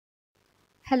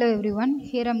Hello everyone.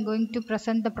 Here I'm going to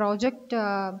present the project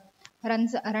run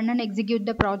and execute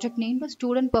the project named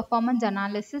Student Performance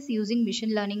Analysis using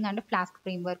Machine Learning and a Flask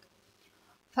Framework.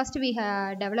 First, we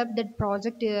have developed that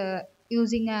project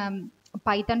using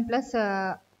Python plus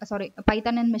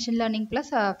Python and Machine Learning plus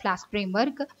Flask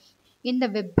Framework. In the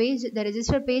web page, the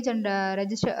register page, and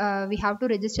we have to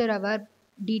register our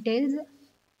details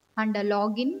and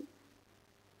log in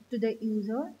to the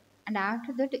user, and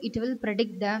after that it will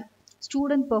predict the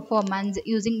student performance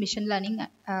using machine learning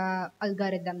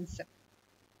algorithms.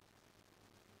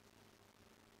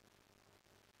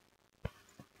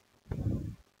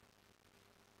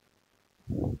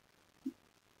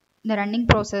 The running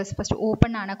process: first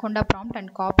open Anaconda prompt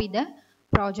and copy the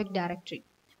project directory.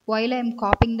 While I am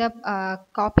copying the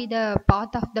copy the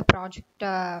path of the project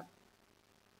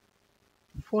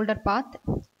folder path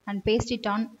and paste it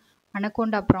on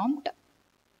Anaconda prompt,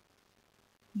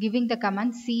 giving the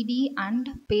command cd and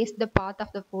paste the path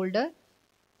of the folder,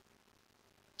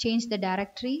 change the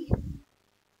directory,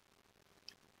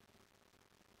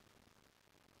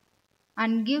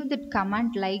 and give that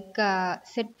command like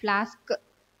set flask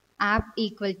app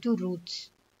equal to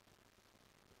roots.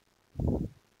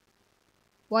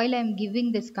 While I am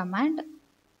giving this command,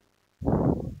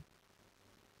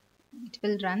 it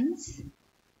will runs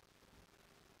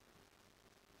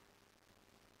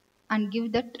and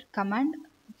give that command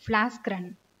flask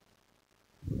run.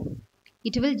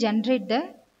 It will generate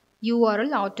the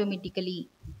URL automatically.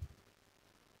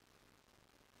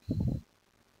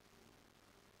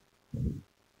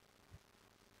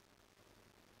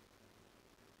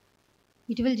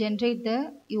 It will generate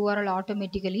the URL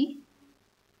automatically.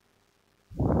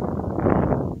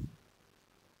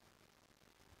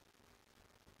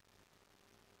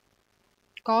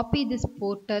 Copy this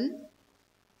portal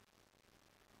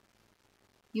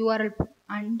URL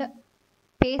and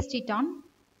paste it on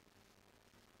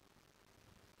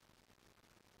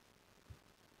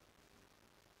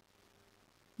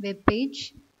web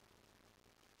page.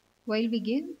 While we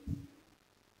give,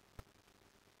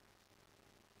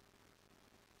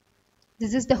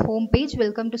 this is the home page.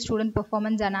 Welcome to Student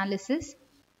Performance Analysis.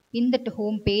 In that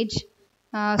home page,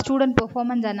 student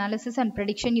performance analysis and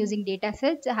prediction using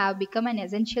datasets have become an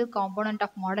essential component of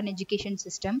modern education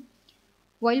system.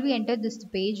 While we enter this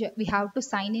page, we have to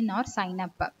sign in or sign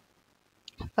up.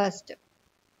 First,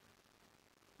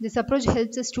 this approach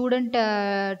helps a student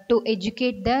to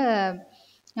educate the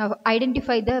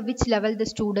identify the which level the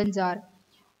students are.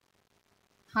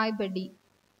 Hi buddy,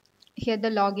 here the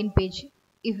login page.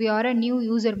 If you are a new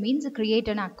user means create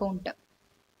an account.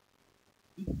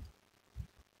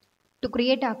 To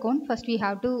create an account, first we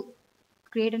have to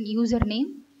create an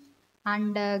username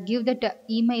and give that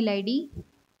email ID.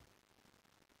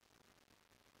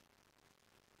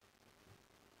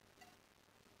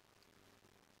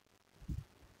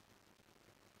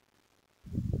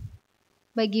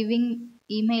 By giving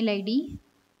email ID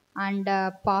and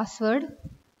password,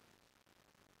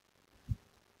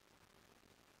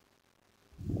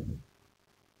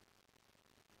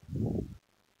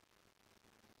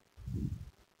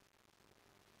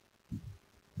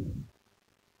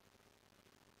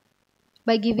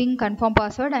 by giving confirm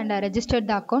password and registered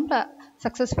the account,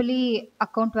 successfully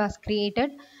account was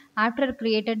created. After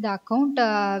created the account,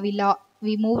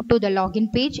 we move to the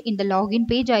login page. In the login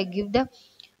page, I give the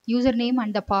username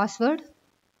and the password.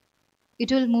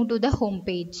 It will move to the home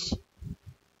page.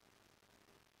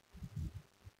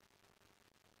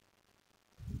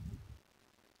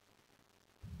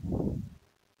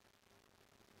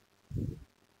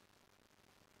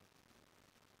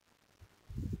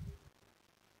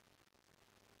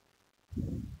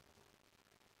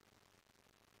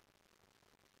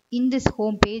 In this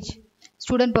home page,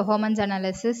 student performance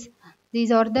analysis,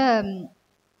 these are the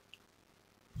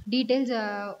details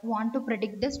want to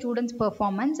predict the students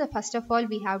performance. First of all,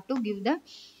 we have to give the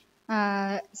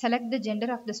select the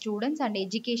gender of the students and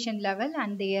education level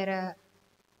and their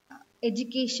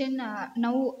education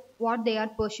now what they are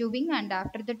pursuing, and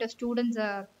after that the students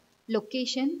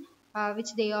location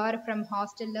which they are from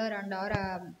hosteler and or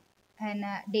an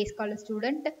day scholar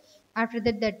student. After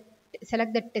that,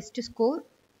 select the test score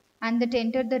and that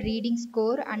enter the reading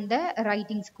score and the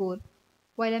writing score.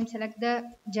 While I'm select the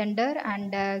gender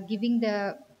and giving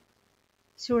the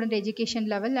student education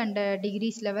level and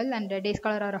degrees level and day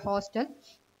scholar or hostel,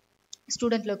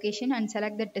 student location, and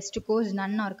select the test scores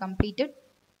none or completed,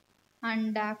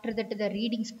 and after that the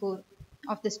reading score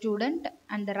of the student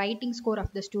and the writing score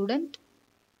of the student.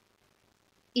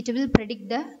 It will predict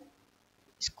the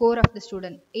score of the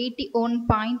student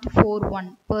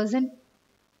 81.41%.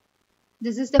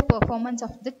 This is the performance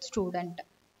of the student.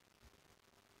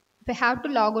 If I have to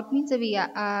log out means we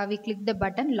click the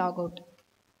button log out.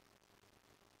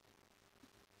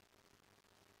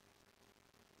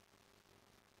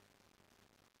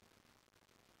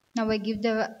 Now I give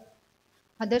the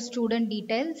other student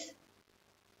details.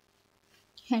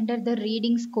 Enter the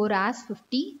reading score as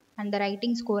 50 and the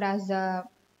writing score as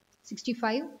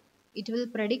 65. It will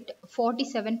predict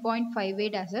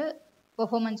 47.58 as a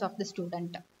performance of the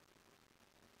student.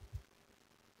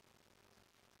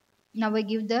 Now I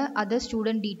give the other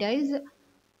student details.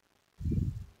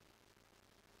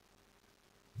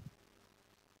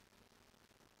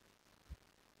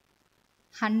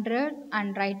 100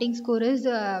 and writing score is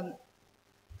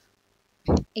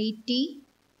 80.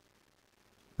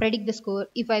 Predict the score.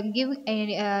 If I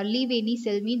leave any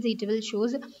cell means it will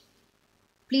shows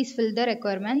please fill the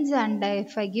requirements, and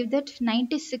if I give that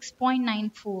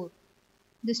 96.94,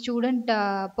 the student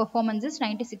performance is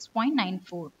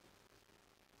 96.94.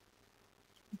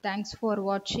 Thanks for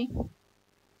watching.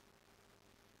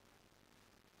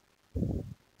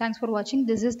 Thanks for watching.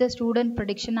 This is the student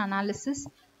prediction analysis,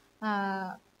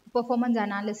 performance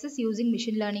analysis using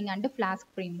machine learning and the Flask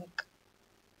framework.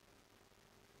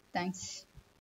 Thanks.